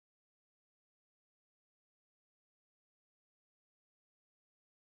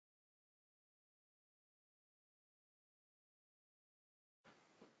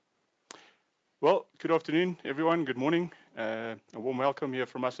Well, good afternoon, everyone. Good morning. A warm welcome here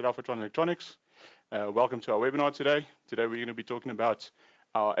from us at Alfatron Electronics. Welcome to our webinar today. Today we're going to be talking about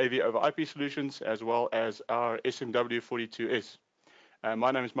our AV over IP solutions as well as our SMW42S.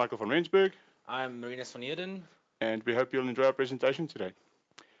 My name is Michael van Rensburg. I'm Marinus van Eerden. And we hope you'll enjoy our presentation today.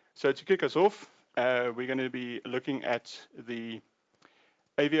 So to kick us off, we're going to be looking at the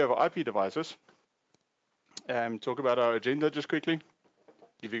AV over IP devices. Talk about our agenda just quickly.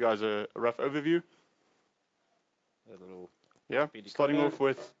 Give you guys a rough overview. Starting off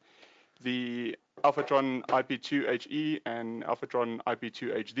with the Alfatron IP2HE and Alfatron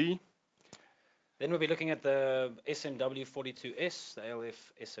IP2HD. Then we'll be looking at the SMW42S, the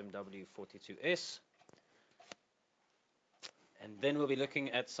ALF SMW42S. And then we'll be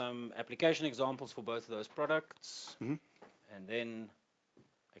looking at some application examples for both of those products. And then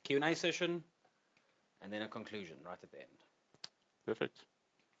a Q&A session, and then a conclusion right at the end. Perfect.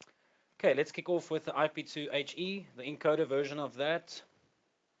 Okay, let's kick off with the IP2HE, the encoder version of that.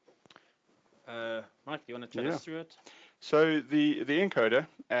 Mike, do you want to chat us through it? So the encoder,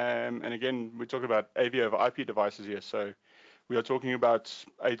 and again, we're talking about AV over IP devices here. So we are talking about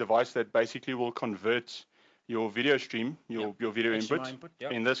a device that basically will convert your video stream, your video input.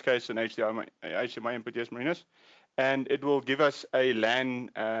 In this case, an HDMI input, yes, Marinus. And it will give us a LAN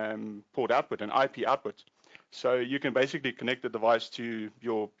port output, an IP output. So you can basically connect the device to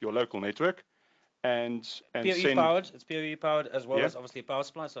your local network and PoE powered. It's PoE powered as well as obviously a power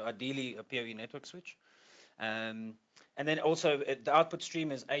supply. So ideally a PoE network switch. And then also the output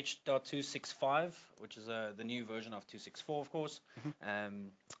stream is H.265, which is the new version of 264, of course.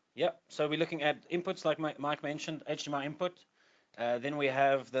 So we're looking at inputs like Mike mentioned, HDMI input. Then we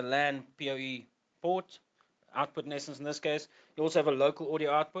have the LAN PoE port, output in essence in this case. You also have a local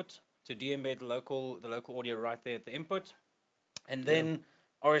audio output to de-embed the local audio right there at the input. And then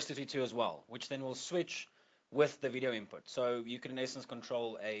RS-232 as well, which then will switch with the video input. So you can in essence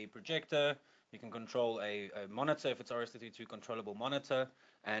control a projector, you can control a monitor if it's RS-232 controllable monitor,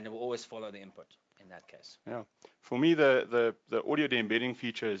 and it will always follow the input in that case. Yeah, for me the audio de-embedding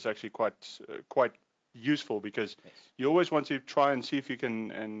feature is actually quite useful because you always want to try and see if you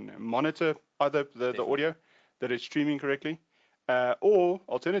can monitor either the audio that it's streaming correctly, or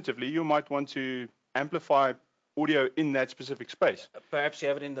alternatively you might want to amplify audio in that specific space. Perhaps you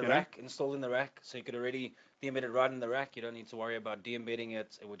have it in the rack, installed in the rack, so you could already de-embed it right in the rack. You don't need to worry about de-embedding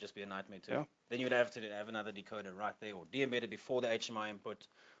it. It would just be a nightmare too. Then you would have to have another decoder right there, or de-embed it before the HDMI input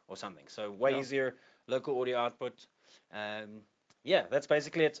or something. So way easier, local audio output. That's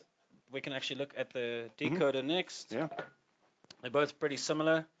basically it. We can actually look at the decoder next. They're both pretty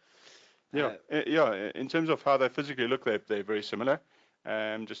similar. In terms of how they physically look, they're very similar,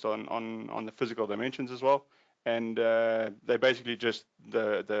 just on the physical dimensions as well. And they basically just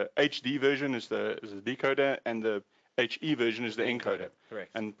the HD version is the decoder, and the HE version is the encoder.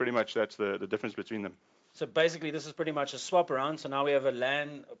 Correct. And pretty much that's the difference between them. So basically, this is pretty much a swap around. So now we have a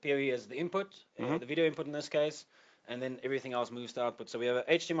LAN PoE as the input, the video input in this case, and then everything else moves to output. So we have a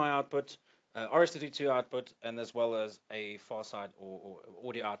HDMI output, RS-232 output, and as well as a far side or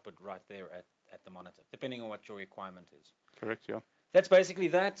audio output right there at the monitor, depending on what your requirement is. Correct, yeah. That's basically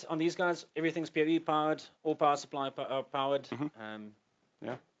that. On these guys, everything's PoE powered, all power supply powered.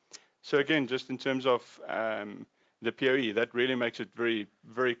 So again, just in terms of the PoE, that really makes it very,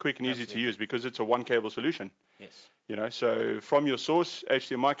 very quick and easy to use because it's a one cable solution. Yes. So from your source,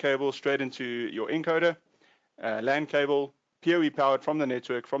 HDMI cable straight into your encoder, LAN cable, PoE powered from the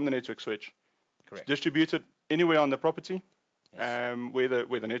network switch. Correct. Distributed anywhere on the property, where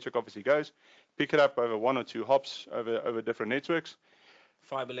the network obviously goes. Pick it up over one or two hops over different networks.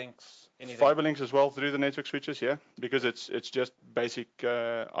 Fiber links, anything. Fiber links as well through the network switches, because it's just basic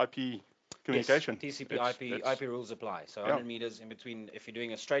IP communication. Yes, TCP IP rules apply. So 100 meters in between. If you're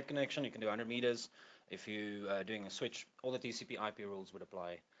doing a straight connection, you can do 100 meters. If you are doing a switch, all the TCP IP rules would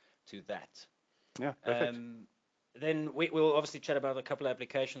apply to that. Yeah, perfect. Then we'll obviously chat about a couple of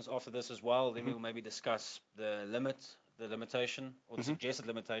applications after this as well. Then we'll maybe discuss the limitation or the suggested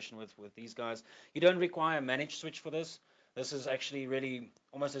limitation with these guys. You don't require a managed switch for this. This is actually really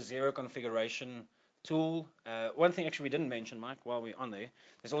almost a zero configuration tool. One thing actually we didn't mention, Mike, while we're on there,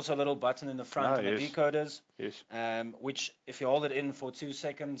 there's also a little button in the front of the decoders, which if you hold it in for 2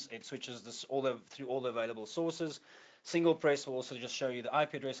 seconds, it switches this through all the available sources. Single press will also just show you the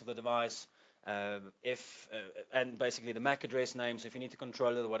IP address of the device, and basically the MAC address name. So if you need to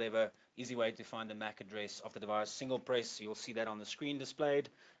control it or whatever, easy way to find the MAC address of the device. Single press, you'll see that on the screen displayed,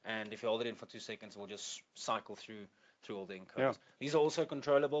 and if you hold it in for 2 seconds, it will just cycle through through all the encoders. Yeah. These are also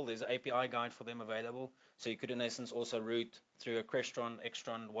controllable. There's an API guide for them available. So you could, in essence, also route through a Crestron,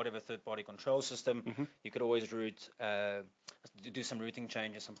 Extron, whatever third-party control system. You could always route, do some routing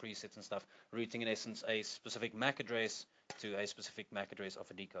changes, some presets and stuff. Routing, in essence, a specific MAC address to a specific MAC address of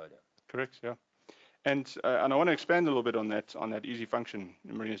a decoder. Correct. Yeah. And I want to expand a little bit on that easy function,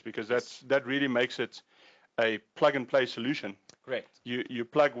 Marinus, because that really makes it a plug-and-play solution. Correct. You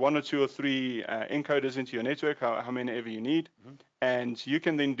plug 1 or 2 or 3 encoders into your network, how many ever you need, and you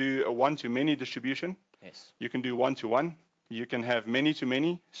can then do a one-to-many distribution. Yes. You can do one-to-one. You can have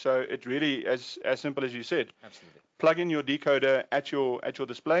many-to-many. So it really, as simple as you said. Absolutely. Plug in your decoder at your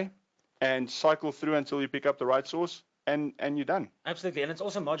display, and cycle through until you pick up the right source, and you're done. Absolutely, and it's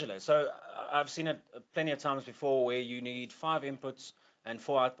also modular. So I've seen it plenty of times before where you need 5 inputs and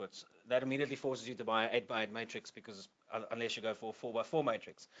 4 outputs. That immediately forces you to buy an 8x8 matrix, because unless you go for a 4x4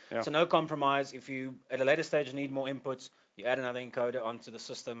 matrix. Yeah. So no compromise. If you at a later stage need more inputs, you add another encoder onto the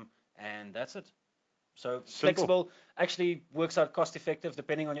system, and that's it. So flexible, actually works out cost effective.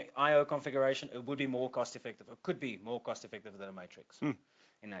 Depending on your I/O configuration, it would be more cost effective. It could be more cost effective than a matrix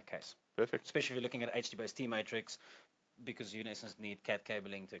in that case. Perfect. Especially if you're looking at HT-based T matrix, because you in essence need CAT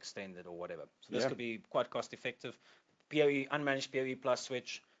cabling to extend it or whatever. So this could be quite cost effective. PoE, unmanaged PoE plus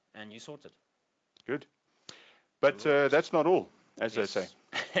switch, and you sorted. Good. But that's not all, as they say.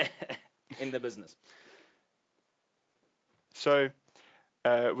 In the business. So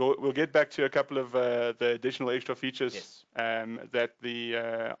we'll get back to a couple of the additional extra features that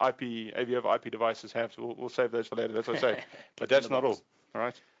the AV over IP devices have. So we'll save those for later. That's what I say. But that's not all. All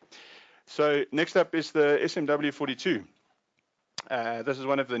right. So next up is the SMW42. This is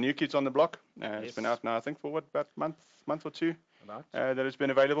one of the new kits on the block. It's been out now, I think, for about a month or two. That it's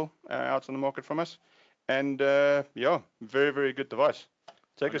been available out on the market from us. And yeah, very, very good device.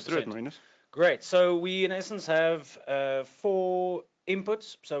 Take 100%. Us through it, Marinus. Great. So we, in essence, have 4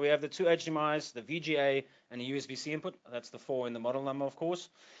 inputs. So we have the 2 HDMIs, the VGA, and a USB-C input. That's the 4 in the model number, of course.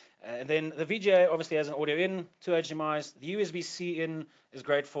 And then the VGA obviously has an audio in, 2 HDMIs. The USB-C in is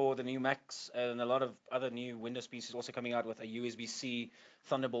great for the new Macs, and a lot of other new Windows PCs also coming out with a USB-C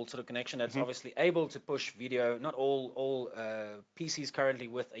Thunderbolt sort of connection that's obviously able to push video. Not all PCs currently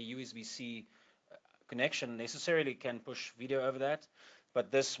with a USB-C connection necessarily can push video over that,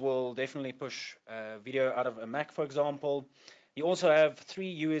 but this will definitely push video out of a Mac, for example. You also have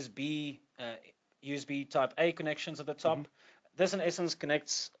 3 USB Type A connections at the top. This in essence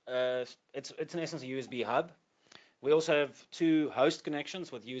connects, it's in essence a USB hub. We also have 2 host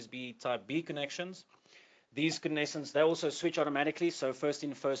connections with USB Type B connections. These in essence, they also switch automatically, so first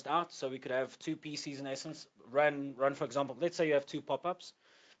in, first out. So we could have 2 PCs in essence run, for example, let's say you have 2 pop-ups,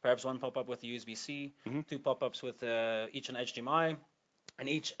 perhaps 1 pop-up with USB-C, 2 pop-ups with each an HDMI, and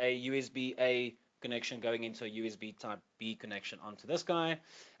each a USB-A connection going into a USB Type B connection onto this guy.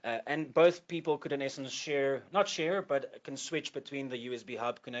 And both people could in essence not share, but can switch between the USB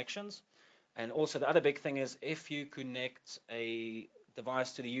hub connections. And also the other big thing is if you connect a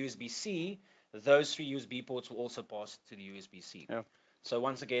device to the USB-C, those 3 USB ports will also pass to the USB-C. Yeah. So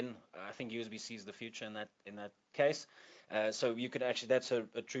once again, I think USB-C is the future in that case. So you could actually, that's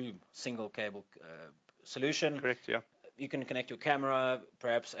a true single cable solution. Correct, yeah. You can connect your camera,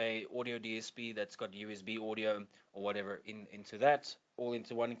 perhaps a audio DSP that's got USB audio or whatever into that, all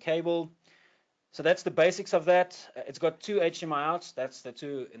into one cable. So that's the basics of that. It's got 2 HDMI outs. That's the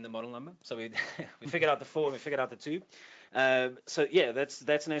 2 in the model number. So we figured out the 4 and we figured out the 2. So yeah, that's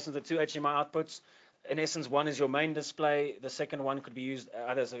in essence the 2 HDMI outputs. In essence, one is your main display. The second one could be used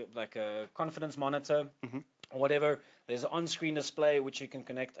either as like a confidence monitor or whatever. There's an on-screen display which you can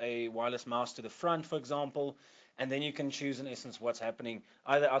connect a wireless mouse to the front, for example, and then you can choose in essence what's happening.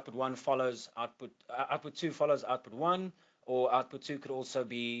 Either output 1 follows output 2 follows output 1, or output 2 could also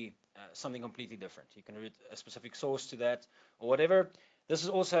be something completely different. You can route a specific source to that or whatever. This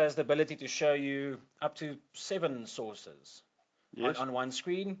also has the ability to show you up to 7 sources on one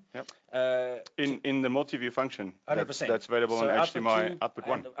screen. Yep. In the multi-view function 100%. That's available on HDMI output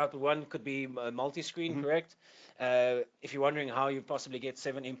 1. Output 1 could be multi-screen, correct? If you're wondering how you possibly get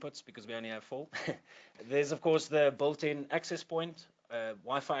 7 inputs, because we only have 4, there's of course the built-in access point,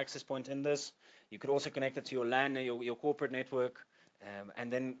 Wi-Fi access point in this. You could also connect it to your LAN, your corporate network,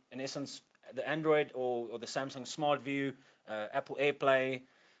 and then in essence the Android or the Samsung Smart View, Apple AirPlay,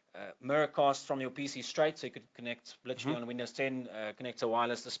 Miracast from your PC straight, so you could connect literally on Windows 10, connect to a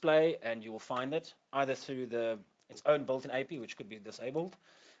wireless display, and you will find it either through its own built-in AP, which could be disabled,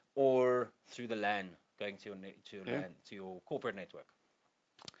 or through the LAN going to your corporate network.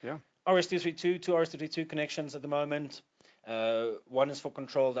 Yeah. RS-232, 2 RS-232 connections at the moment. One is for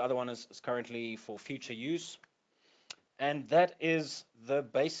control, the other one is currently for future use. And that is the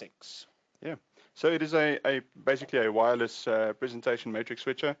basics. Yeah. So it is basically a wireless presentation matrix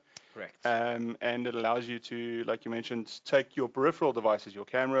switcher. Correct. And it allows you to, like you mentioned, take your peripheral devices, your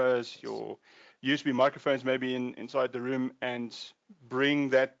cameras, your USB microphones maybe inside the room, and bring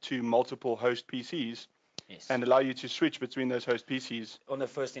that to multiple host PCs. Yes. And allow you to switch between those host PCs on the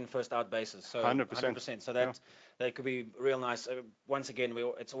first in, first out basis. So 100%. 100%. So that could be real nice. Once again,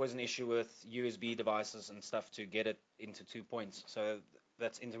 it's always an issue with USB devices and stuff to get it into 2 points. So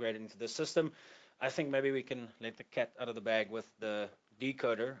that's integrated into the system. I think maybe we can let the cat out of the bag with the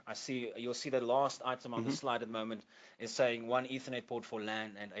decoder. You'll see the last item on the slide at the moment is saying one Ethernet port for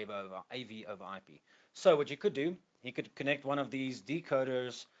LAN and AV over IP. So what you could do, you could connect one of these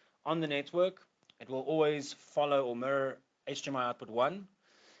decoders on the network. It will always follow or mirror HDMI output 1.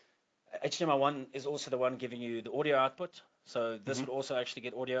 HDMI 1 is also the one giving you the audio output. So this would also actually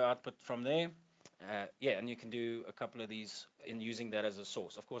get audio output from there. Yeah, and you can do a couple of these in using that as a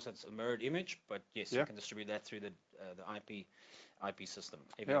source. Of course, it's a mirrored image, but yes, you can distribute that through the IP system,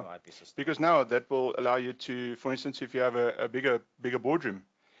 AV over IP system. Because now that will allow you to, for instance, if you have a bigger boardroom,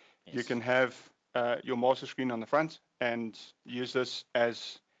 you can have your master screen on the front and use this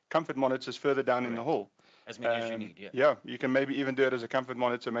as comfort monitors further down in the hall. As many as you need, yeah. You can maybe even do it as a comfort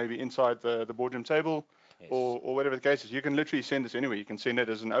monitor, maybe inside the boardroom table, or whatever the case is. You can literally send this anywhere. You can send it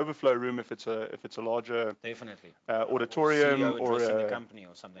as an overflow room if it's a larger auditorium or a company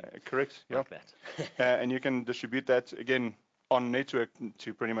or something. Correct. Like that. And you can distribute that again on network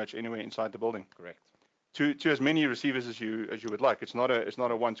to pretty much anywhere inside the building. Correct. To as many receivers as you would like. It's not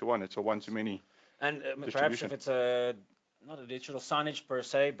a one-to-one. It's a one-to-many. And perhaps if it's not a digital signage per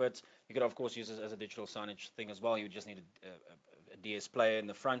se, but you could of course use it as a digital signage thing as well. You just need a DS player in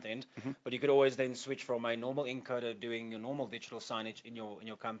the front end, but you could always then switch from a normal encoder doing your normal digital signage in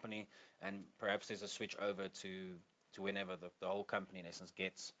your company, and perhaps there's a switch over to whenever the whole company in essence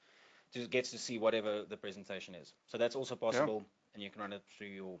gets to see whatever the presentation is. So that's also possible, and you can run it through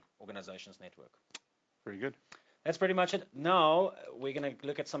your organization's network. Very good. That's pretty much it. Now we're going to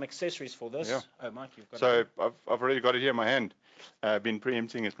look at some accessories for this. Yeah. Oh, Mike, you've got it. So I've already got it here in my hand. Been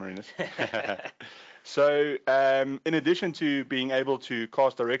preempting it, Marinus. So in addition to being able to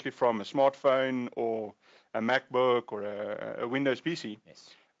cast directly from a smartphone or a MacBook or a Windows PC,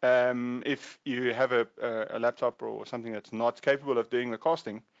 if you have a laptop or something that's not capable of doing the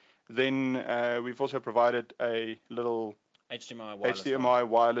casting, then we've also provided a little HDMI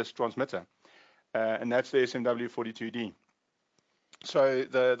wireless transmitter. And that's the SMW42D. So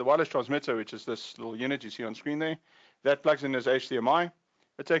the wireless transmitter, which is this little unit you see on screen there, that plugs in as HDMI.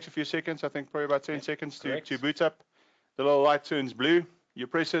 It takes a few seconds, I think probably about 10 seconds to boot up. The little light turns blue, you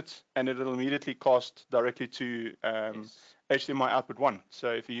press it, and it'll immediately cast directly to HDMI output 1. So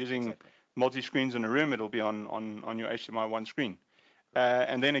if you're using multi-screens in a room, it'll be on your HDMI 1 screen.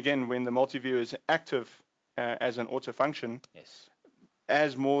 And then again, when the multi-view is active as an auto function,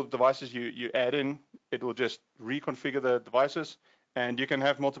 as more devices you add in, it will just reconfigure the devices, and you can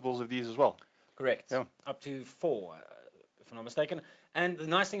have multiples of these as well. Correct. Yeah. Up to 4, if I'm not mistaken. And the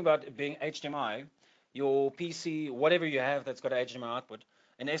nice thing about it being HDMI, your PC, whatever you have that's got an HDMI output,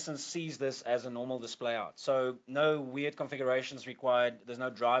 in essence sees this as a normal display out. So no weird configurations required. There's no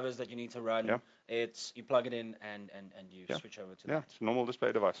drivers that you need to run. It's you plug it in and you switch over to that. Yeah, it's a normal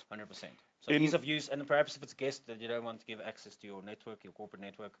display device. 100%. So ease of use, and perhaps if it's a guest that you don't want to give access to your network, your corporate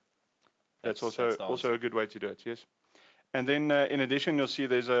network. That's also a good way to do it, yes. And then in addition, you'll see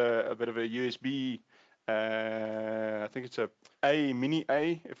there's a bit of a USB, I think it's a mini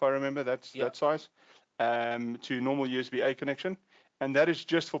A, if I remember that size, to normal USB-A connection. And that is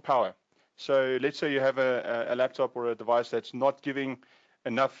just for power. So let's say you have a laptop or a device that's not giving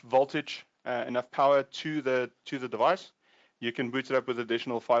enough voltage, enough power to the device. You can boot it up with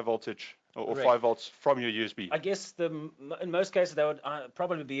additional 5 voltage or 5 volts from your USB. I guess in most cases that would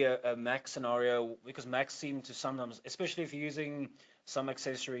probably be a Mac scenario, because Macs seem to sometimes, especially if you're using some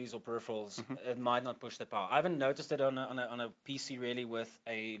accessories or peripherals, it might not push the power. I haven't noticed it on a PC really with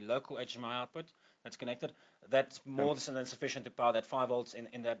a local HDMI output that's connected. That's more than sufficient to power that 5 volts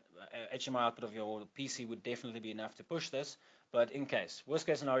in that HDMI output of your PC would definitely be enough to push this. But in case, worst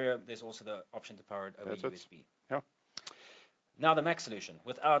case scenario, there's also the option to power it over USB. Yeah. Now the Mac solution,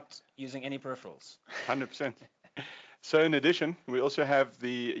 without using any peripherals. 100%. So in addition, we also have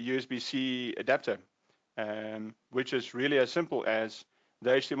the USB-C adapter, which is really as simple as the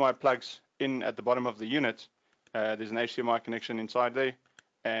HDMI plugs in at the bottom of the unit. There's an HDMI connection inside there,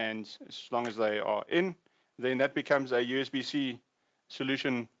 and as long as they are in, then that becomes a USB-C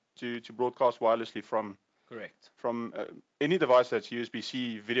solution to broadcast wirelessly from Correct. From any device that's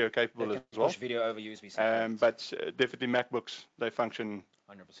USB-C video capable as well. Push video over USB-C. But definitely MacBooks, they function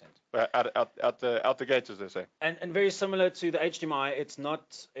 100%. Out the gates, as they say. And very similar to the HDMI, it's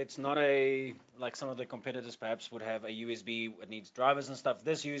not a, like some of the competitors perhaps would have a USB, it needs drivers and stuff.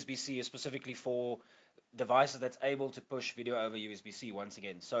 This USB-C is specifically for devices that's able to push video over USB-C once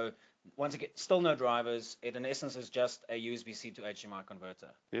again. So once again, still no drivers. It in essence is just a USB-C to HDMI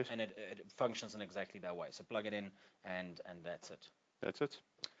converter. Yes. And it functions in exactly that way. So plug it in and that's it. That's it.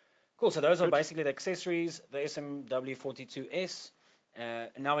 Cool. So those are basically the accessories, the SMW42S.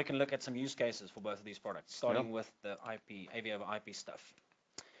 Now we can look at some use cases for both of these products, starting with the IP, AV over IP stuff.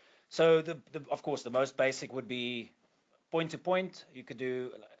 So of course, the most basic would be point-to-point. You could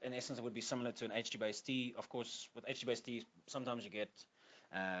do, in essence, it would be similar to an HDBaseT. Of course, with HDBaseT, sometimes you get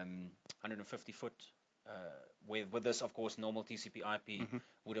 150 foot. With this, of course, normal TCP/IP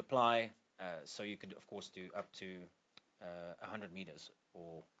would apply. So you could, of course, do up to 100 meters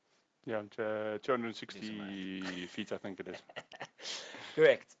or 260 feet, I think it is.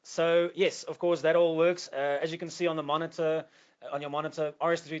 Correct. So yes, of course, that all works. As you can see on the monitor,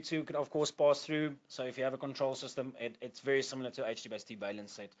 RS-332 can of course pass through. So if you have a control system, it's very similar to HDBaseT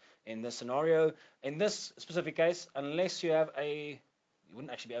balance set in this scenario. In this specific case, unless you have you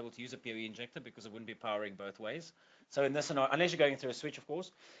wouldn't actually be able to use a PoE injector because it wouldn't be powering both ways. So in this scenario, unless you're going through a switch, of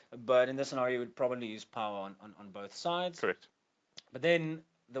course, but in this scenario, you would probably use power on both sides. Correct. But then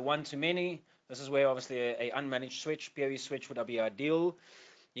the one-to-many, this is where obviously a unmanaged switch, PoE switch would be ideal.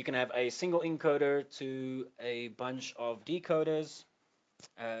 You can have a single encoder to a bunch of decoders.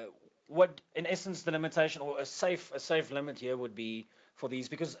 What, in essence, the limitation or a safe limit here would be for these,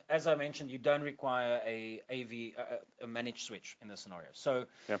 because as I mentioned, you don't require a managed switch in this scenario. So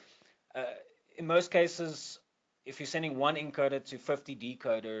in most cases, if you're sending one encoder to 50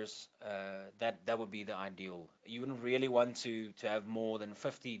 decoders, that would be the ideal. You wouldn't really want to have more than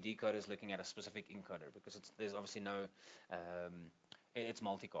 50 decoders looking at a specific encoder, because there's obviously no, it's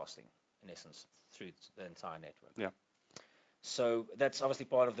multicasting in essence through the entire network. Yeah. So that's obviously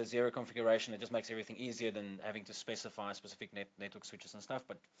part of the zero configuration. It just makes everything easier than having to specify specific network switches and stuff.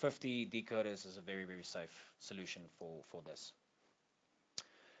 But 50 decoders is a very, very safe solution for this.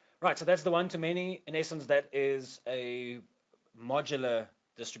 Right, so that's the one-to-many. In essence, that is a modular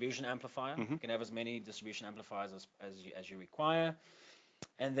distribution amplifier. You can have as many distribution amplifiers as you require.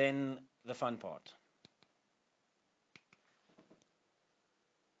 And then the fun part.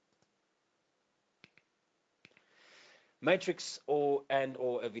 Matrix or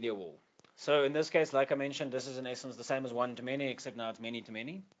a video wall. So in this case, like I mentioned, this is in essence the same as one-to-many, except now it's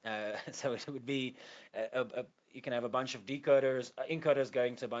many-to-many. So it would be, you can have a bunch of decoders, encoders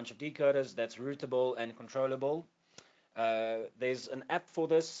going to a bunch of decoders. That's routable and controllable. There's an app for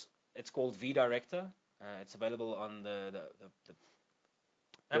this. It's called VDirector. It's available on the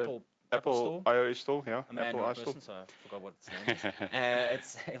Apple Store. iOS Store, yeah. I'm an Android person, so I forgot what its name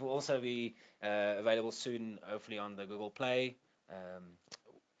is. It will also be available soon, hopefully on the Google Play,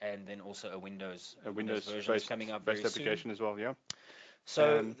 and then also a Windows version is coming up very application soon as well, yeah.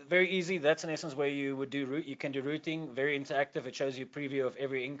 So very easy. That's in essence where you would do you can do routing, very interactive. It shows you a preview of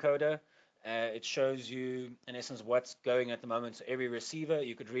every encoder. It shows you in essence what's going at the moment. So every receiver,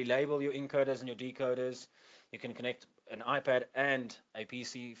 you could relabel your encoders and your decoders. You can connect an iPad and a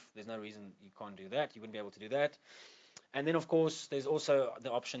PC. There's no reason you can't do that. You wouldn't be able to do that. And then of course there's also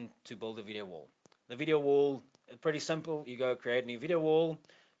the option to build a video wall. The video wall, pretty simple. You go create a new video wall.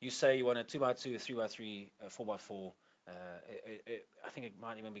 You say you want a 2x2, 3x3, 4x4. I think it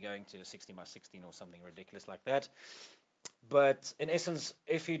might even be going to 16x16 or something ridiculous like that. But in essence,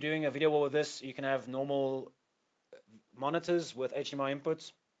 if you're doing a video wall with this, you can have normal monitors with HDMI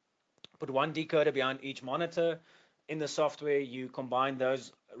inputs. Put one decoder behind each monitor. In the software, you combine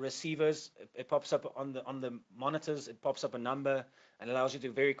those receivers. It pops up on the monitors. It pops up a number and allows you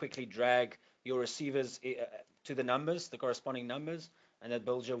to very quickly drag your receivers to the numbers, the corresponding numbers, and that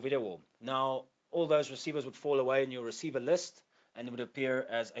builds your video wall. Now, all those receivers would fall away in your receiver list, and it would appear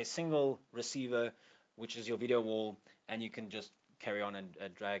as a single receiver, which is your video wall, and you can just carry on and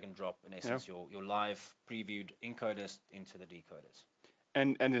drag and drop, in essence, your live previewed encoders into the decoders.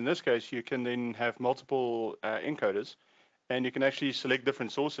 And in this case, you can then have multiple encoders, and you can actually select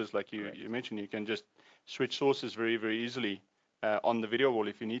different sources, like you mentioned. You can just switch sources very, very easily on the video wall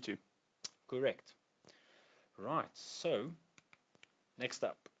if you need to. Correct. Right, so next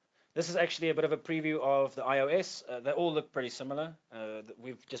up. This is actually a bit of a preview of the iOS. They all look pretty similar.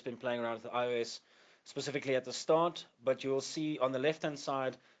 We've just been playing around with the iOS specifically at the start, but you will see on the left-hand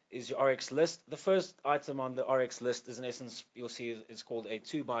side, is your RX list. The first item on the RX list is, in essence, you'll see it's called a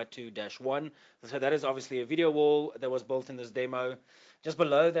 2x2-1. So that is obviously a video wall that was built in this demo. Just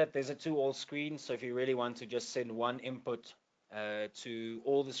below that, there's a 2-all screen. So if you really want to just send one input to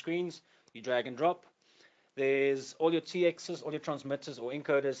all the screens, you drag and drop. There's all your TXs, all your transmitters or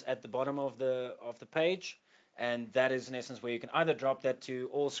encoders at the bottom of the page, and that is in essence where you can either drop that to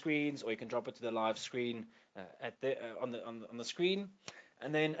all screens or you can drop it to the live screen on the screen.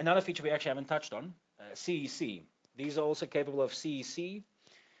 And then another feature we actually haven't touched on, CEC. These are also capable of CEC.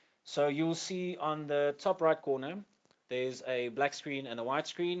 So you'll see on the top right corner, there's a black screen and a white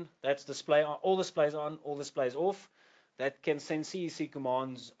screen. That's display on, all displays on, all displays off. That can send CEC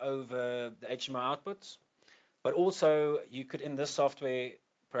commands over the HDMI outputs. But also, you could, in this software,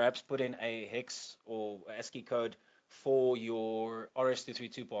 perhaps put in a hex or ASCII code for your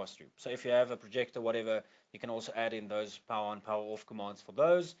RS-232 pass-through. So if you have a projector, whatever, you can also add in those power on, power off commands for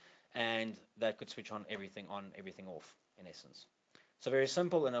those, and that could switch on, everything off, in essence. So very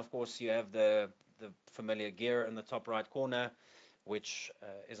simple, and of course, you have the familiar gear in the top right corner, which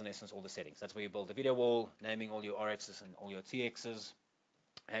is in essence all the settings. That's where you build the video wall, naming all your RXs and all your TXs,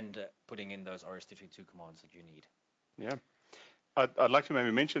 and putting in those RS-232 commands that you need. Yeah. I'd like to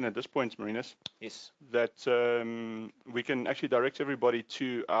maybe mention at this point, Marinus, yes, that we can actually direct everybody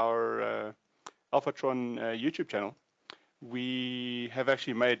to our Alfatron YouTube channel. We have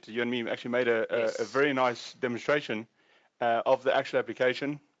actually made, you and me actually made a very nice demonstration of the actual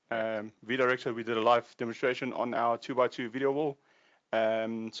application. VDirector, we did a live demonstration on our 2x2 video wall.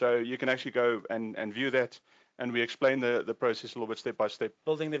 So you can actually go and view that. And we explain the process a little bit step by step.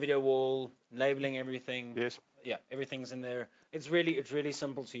 Building the video wall, labeling everything. Yes. Yeah, everything's in there. It's really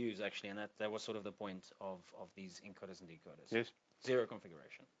simple to use actually, and that was sort of the point of these encoders and decoders. Yes. Zero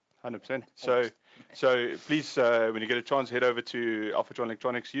configuration. 100%. So please, when you get a chance, head over to Alfatron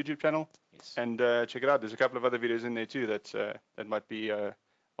Electronics YouTube channel and check it out. There's a couple of other videos in there too that might be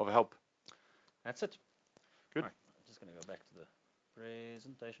of help. That's it. Good. All right, I'm just going to go back to the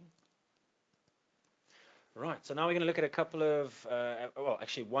presentation. Right, so now we're going to look at a couple of, well,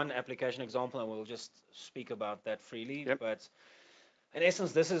 actually one application example, and we'll just speak about that freely. Yep. But in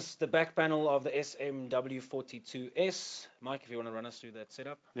essence, this is the back panel of the SMW42S. Mike, if you want to run us through that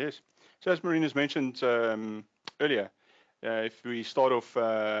setup. Yes. So as Marinus mentioned earlier, if we start off,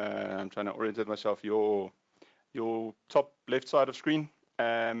 I'm trying to orientate myself, your top left side of screen,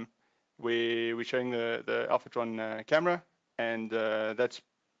 where we're showing the Alfatron camera, and that's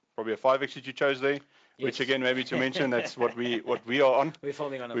probably a 5X that you chose there. Yes. Which again, maybe to mention, that's what we are on. We're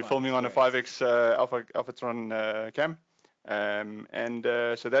filming on a 5X Alfatron cam,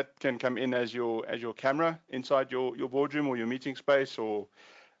 so that can come in as your camera inside your boardroom or your meeting space or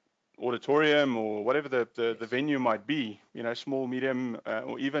auditorium or whatever the venue might be. You know, small, medium,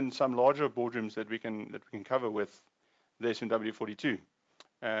 or even some larger boardrooms that we can cover with the SMW42.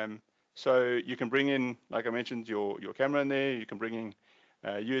 So you can bring in, like I mentioned, your camera in there. You can bring in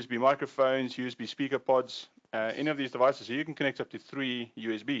USB microphones, USB speaker pods, any of these devices. So you can connect up to 3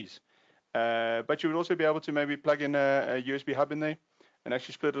 USBs. But you would also be able to maybe plug in a USB hub in there and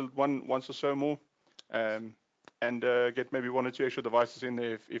actually split it once or so more, and get maybe 1 or 2 extra devices in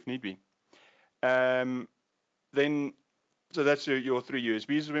there if need be. Then, so that's your 3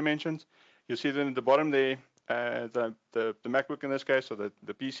 USBs as we mentioned. You'll see then at the bottom there, the MacBook in this case, or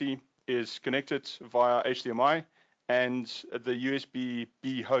the PC, is connected via HDMI and the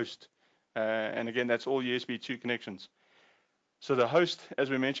USB-B host. And again, that's all USB 2 connections. So the host, as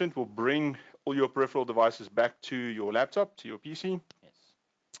we mentioned, will bring all your peripheral devices back to your laptop, to your PC. Yes.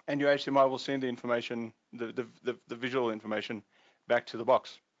 And your HDMI will send the information, the visual information, back to the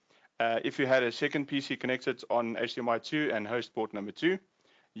box. If you had a second PC connected on HDMI 2 and host port number 2,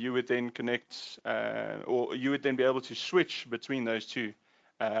 you would then connect, or you would then be able to switch between those two,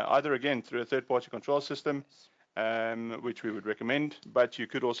 either again through a third-party control system, which we would recommend, but you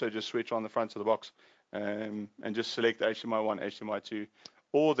could also just switch on the front of the box and just select HDMI 1, HDMI 2,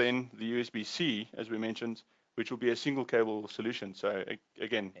 or then the USB-C, as we mentioned, which will be a single cable solution. So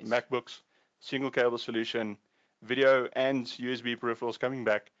again, yes. MacBooks, single cable solution, video and USB peripherals coming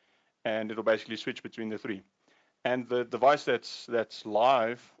back, and it'll basically switch between the 3. And the device that's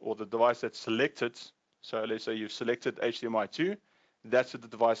live, or the device that's selected, so let's say you've selected HDMI 2, that's the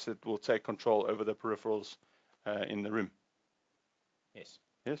device that will take control over the peripherals in the room. Yes.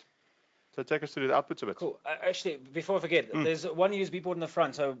 Yes. So take us through the outputs a bit. Cool. Actually, before I forget, there's one USB port in the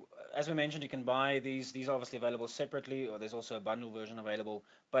front. So as we mentioned, you can buy these. These are obviously available separately, or there's also a bundle version available.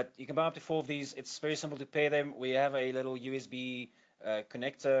 But you can buy up to 4 of these. It's very simple to pair them. We have a little USB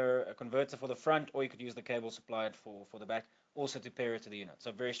connector, a converter for the front, or you could use the cable supplied for the back. also to pair it to the unit.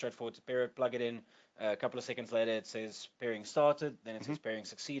 So very straightforward to pair it, plug it in. A couple of seconds later, it says pairing started, then it says pairing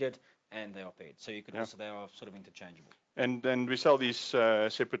succeeded, and they are paired. So you can also, they are sort of interchangeable. And we sell these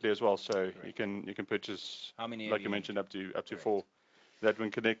separately as well, so you can purchase, how many, like you mentioned, up to 4 that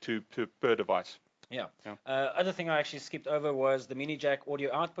will connect to per device. Yeah. Other thing I actually skipped over was the mini jack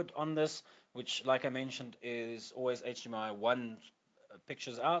audio output on this, which, like I mentioned, is always HDMI 1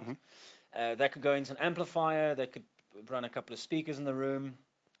 pictures out. That could go into an amplifier. That could run a couple of speakers in the room.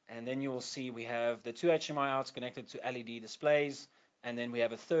 And then you will see we have the 2 HDMI outs connected to LED displays. And then we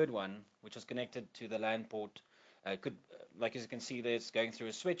have a third one, which is connected to the LAN port. Like as you can see there, it's going through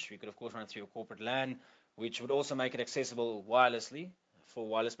a switch. You could, of course, run it through your corporate LAN, which would also make it accessible wirelessly for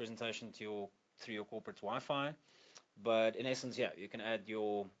wireless presentation to through your corporate Wi-Fi. But in essence, yeah, you can add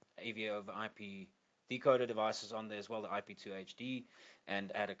your AV over IP decoder devices on there as well, the IP2HD,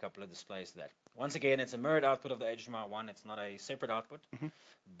 and add a couple of displays to that. Once again, it's a mirrored output of the HDMI 1. It's not a separate output,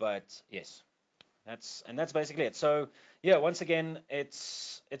 but yes, that's basically it. So yeah, once again,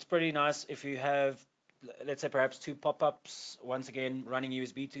 it's pretty nice if you have, let's say, perhaps 2 pop-ups. Once again, running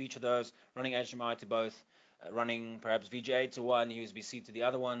USB to each of those, running HDMI to both, running perhaps VGA to one, USB-C to the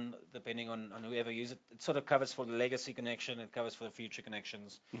other one, depending on whoever uses it. It sort of covers for the legacy connection. It covers for the future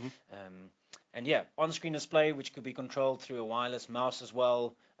connections. And yeah, on-screen display, which could be controlled through a wireless mouse as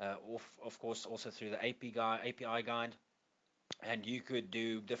well, of course, also through the API guide. And you could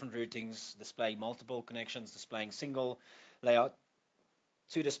do different routings, display multiple connections, displaying single layout,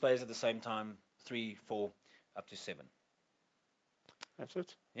 2 displays at the same time, 3, 4, up to 7. That's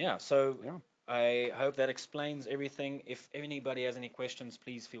it. Yeah, so I hope that explains everything. If anybody has any questions,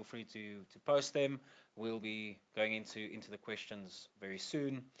 please feel free to post them. We'll be going into the questions very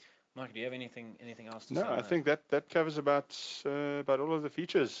soon. Mike, do you have anything else to say? No, I think that covers about all of the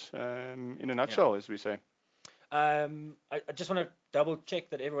features in a nutshell, as we say. I just want to double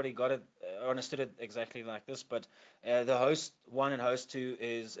check that everybody got it, understood it exactly like this, but the host 1 and host 2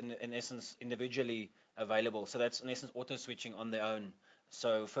 is in essence individually available. So that's in essence auto switching on their own.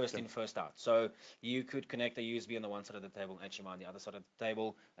 So first in, first out. So you could connect a USB on the one side of the table and HDMI on the other side of the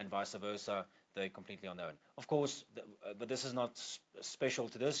table, and vice versa. They're completely on their own. Of course, but this is not special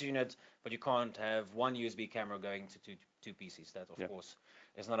to this unit, but you can't have one USB camera going to two PCs. That, of course,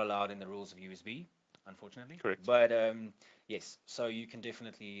 is not allowed in the rules of USB, unfortunately. Correct. But yes, so you can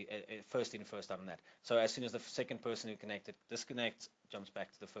definitely first in, first out on that. So as soon as the second person who connected disconnects, jumps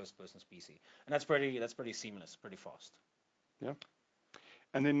back to the first person's PC, and that's pretty seamless, pretty fast. Yeah.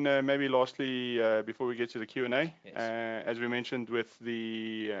 And then maybe lastly, before we get to the Q&A, as we mentioned with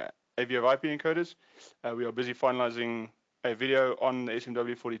the AV over IP encoders, we are busy finalizing a video on the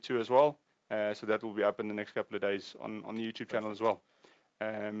SMW42 as well. So that will be up in the next couple of days on the YouTube channel as well,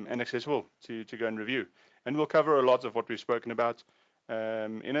 and accessible to go and review. And we'll cover a lot of what we've spoken about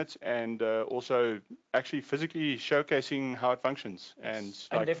in it, and also actually physically showcasing how it functions. And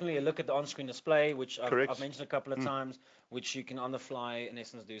definitely a look at the on-screen display, which I've mentioned a couple of times, which you can on the fly, in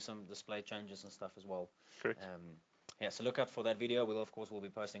essence, do some display changes and stuff as well. Correct. Yeah, so look out for that video. We'll be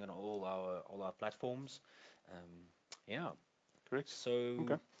posting on all our platforms. Yeah. Correct. So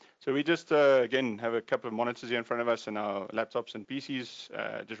okay. So we just again have a couple of monitors here in front of us and our laptops and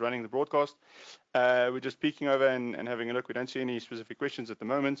PCs just running the broadcast. We're just peeking over and having a look. We don't see any specific questions at the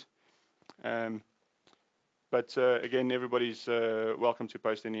moment. But again, everybody's welcome to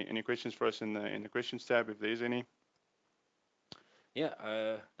post any questions for us in the questions tab if there is any.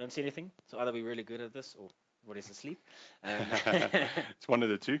 Yeah, don't see anything. So either we're really good at this or what is asleep. It's one of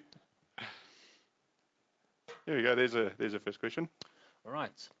the two. Here we go. There's a first question. All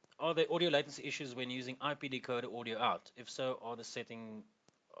right. Are there audio latency issues when using IP decoder audio out? If so, are there settings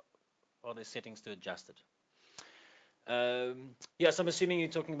to adjust it? Yes, I'm assuming you're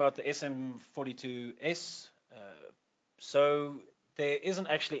talking about the SM42S. So there isn't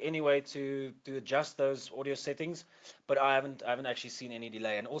actually any way to adjust those audio settings, but I haven't actually seen any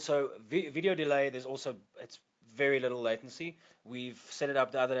delay. And also video delay, it's very little latency. We've set it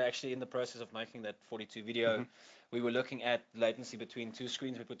up the other day, actually in the process of making that 42 video. We were looking at latency between 2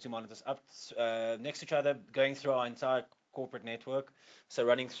 screens. We put 2 monitors up next to each other, going through our entire corporate network. So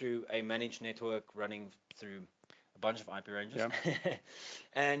running through a managed network, running through a bunch of IP ranges. Yeah.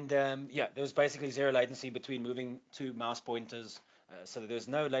 And there was basically 0 latency between moving 2 mouse pointers. So there's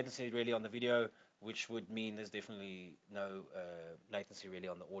no latency really on the video, which would mean there's definitely no latency really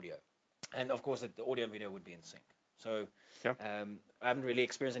on the audio. And of course, the audio and video would be in sync. So I haven't really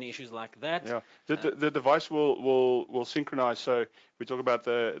experienced any issues like that. Yeah, the device will synchronize. So if we talk about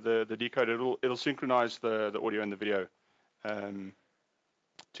the decoder, it'll synchronize the audio and the video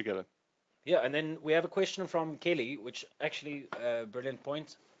together. Yeah, and then we have a question from Kelly, which actually, brilliant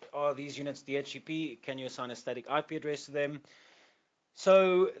point. Are these units DHCP? Can you assign a static IP address to them?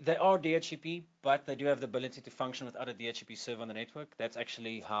 So they are DHCP, but they do have the ability to function without a DHCP server on the network. That's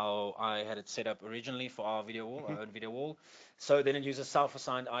actually how I had it set up originally for our video wall, our own video wall. So then it uses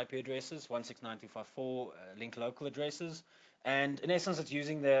self-assigned IP addresses, 169.254 link local addresses. And in essence, it's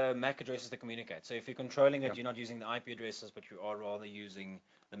using the MAC addresses to communicate. So if you're controlling it, you're not using the IP addresses, but you are rather using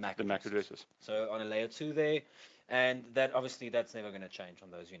the MAC addresses. So on a layer 2 there, and that obviously that's never going to change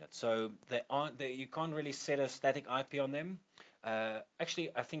on those units. So you can't really set a static IP on them. Actually,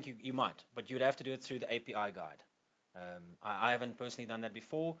 I think you might, but you'd have to do it through the API guide. I haven't personally done that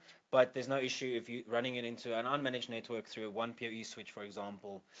before, but there's no issue if you're running it into an unmanaged network through a 1 PoE switch, for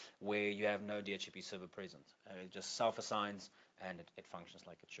example, where you have no DHCP server present. It just self-assigns and it functions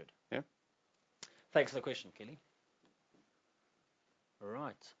like it should. Yeah. Thanks for the question, Kelly. All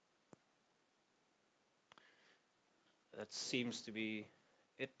right. That seems to be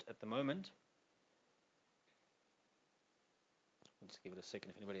it at the moment. Let's give it a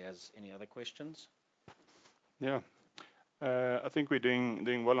second if anybody has any other questions. Yeah, I think we're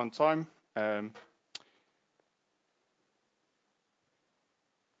doing well on time.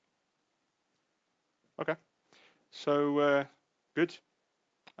 Okay, so good.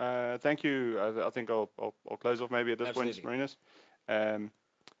 Thank you. I think I'll close off maybe at this point, Marinus. And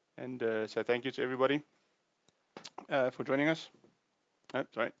so thank you to everybody for joining us. Oh,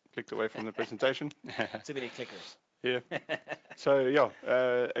 sorry, clicked away from the presentation. Too many clickers. Yeah. So yeah,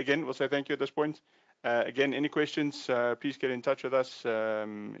 again, we'll say thank you at this point. Again, any questions, please get in touch with us.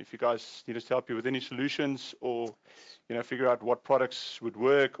 If you guys need us to help you with any solutions or, figure out what products would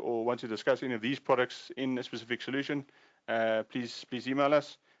work or want to discuss any of these products in a specific solution, please email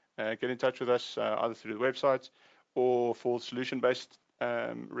us. Get in touch with us either through the website or for solution-based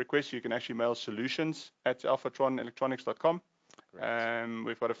requests. You can actually mail solutions@alfatronelectronics.com.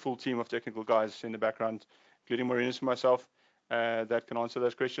 We've got a full team of technical guys in the background, including Marinus and myself, that can answer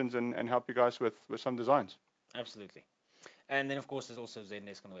those questions and help you guys with some designs. Absolutely. And then, of course, there's also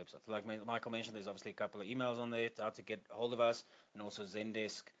Zendesk on the website. Like Michael mentioned, there's obviously a couple of emails on there how to get a hold of us, and also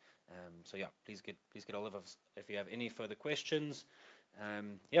Zendesk. So yeah, please get hold of us if you have any further questions.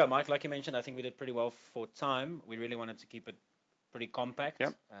 Yeah, Mike, like you mentioned, I think we did pretty well for time. We really wanted to keep it pretty compact.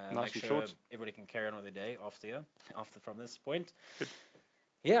 Yep, nice and short. Everybody can carry on with their day after from this point. Good.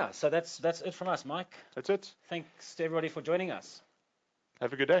 Yeah, so that's it from us, Mike. That's it. Thanks to everybody for joining us.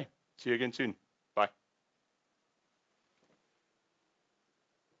 Have a good day. See you again soon.